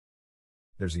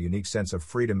There's a unique sense of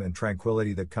freedom and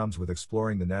tranquility that comes with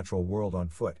exploring the natural world on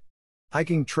foot.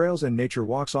 Hiking trails and nature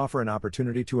walks offer an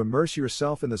opportunity to immerse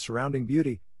yourself in the surrounding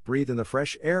beauty, breathe in the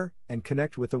fresh air, and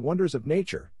connect with the wonders of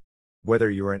nature. Whether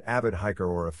you're an avid hiker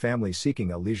or a family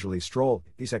seeking a leisurely stroll,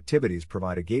 these activities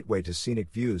provide a gateway to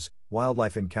scenic views,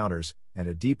 wildlife encounters, and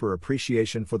a deeper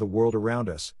appreciation for the world around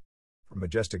us. From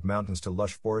majestic mountains to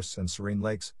lush forests and serene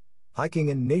lakes,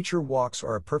 hiking and nature walks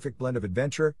are a perfect blend of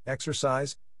adventure,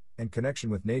 exercise, and connection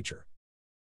with nature.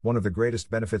 One of the greatest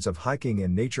benefits of hiking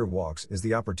and nature walks is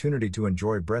the opportunity to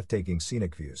enjoy breathtaking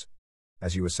scenic views.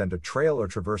 As you ascend a trail or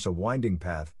traverse a winding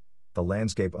path, the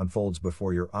landscape unfolds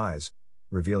before your eyes,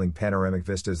 revealing panoramic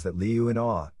vistas that leave you in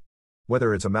awe.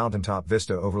 Whether it's a mountaintop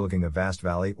vista overlooking a vast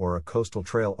valley or a coastal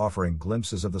trail offering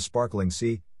glimpses of the sparkling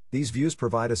sea, these views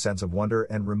provide a sense of wonder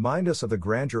and remind us of the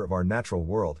grandeur of our natural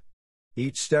world.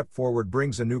 Each step forward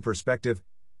brings a new perspective,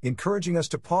 encouraging us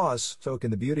to pause, soak in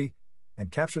the beauty,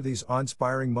 and capture these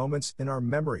awe-inspiring moments in our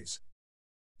memories.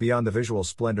 Beyond the visual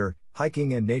splendor,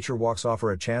 hiking and nature walks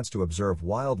offer a chance to observe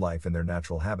wildlife in their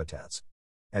natural habitats.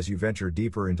 As you venture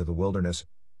deeper into the wilderness,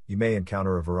 you may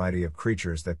encounter a variety of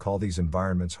creatures that call these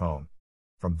environments home.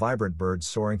 From vibrant birds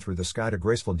soaring through the sky to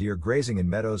graceful deer grazing in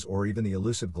meadows or even the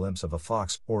elusive glimpse of a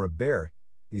fox or a bear,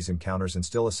 these encounters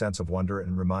instill a sense of wonder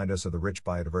and remind us of the rich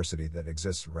biodiversity that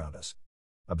exists around us.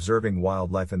 Observing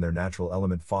wildlife in their natural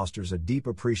element fosters a deep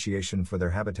appreciation for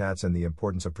their habitats and the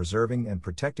importance of preserving and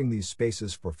protecting these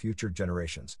spaces for future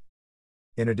generations.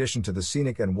 In addition to the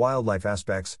scenic and wildlife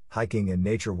aspects, hiking and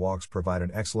nature walks provide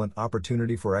an excellent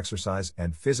opportunity for exercise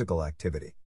and physical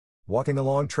activity. Walking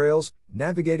along trails,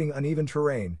 navigating uneven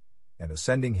terrain, and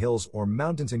ascending hills or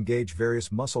mountains engage various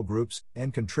muscle groups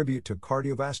and contribute to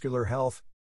cardiovascular health.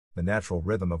 The natural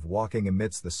rhythm of walking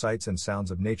amidst the sights and sounds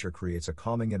of nature creates a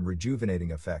calming and rejuvenating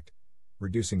effect,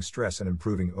 reducing stress and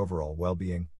improving overall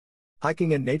well-being.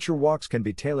 Hiking and nature walks can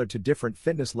be tailored to different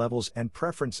fitness levels and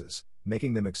preferences,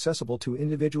 making them accessible to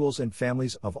individuals and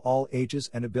families of all ages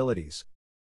and abilities.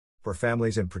 For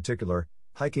families in particular,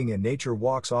 hiking and nature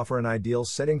walks offer an ideal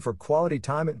setting for quality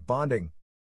time and bonding.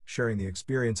 Sharing the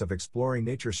experience of exploring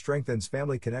nature strengthens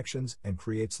family connections and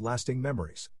creates lasting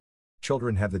memories.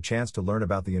 Children have the chance to learn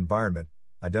about the environment,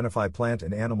 identify plant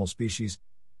and animal species,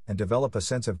 and develop a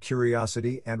sense of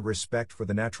curiosity and respect for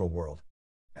the natural world.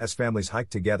 As families hike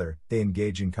together, they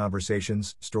engage in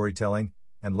conversations, storytelling,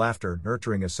 and laughter,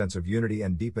 nurturing a sense of unity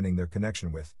and deepening their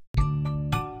connection with.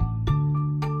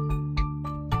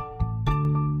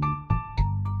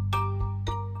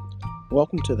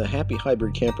 Welcome to the Happy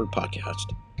Hybrid Camper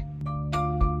podcast.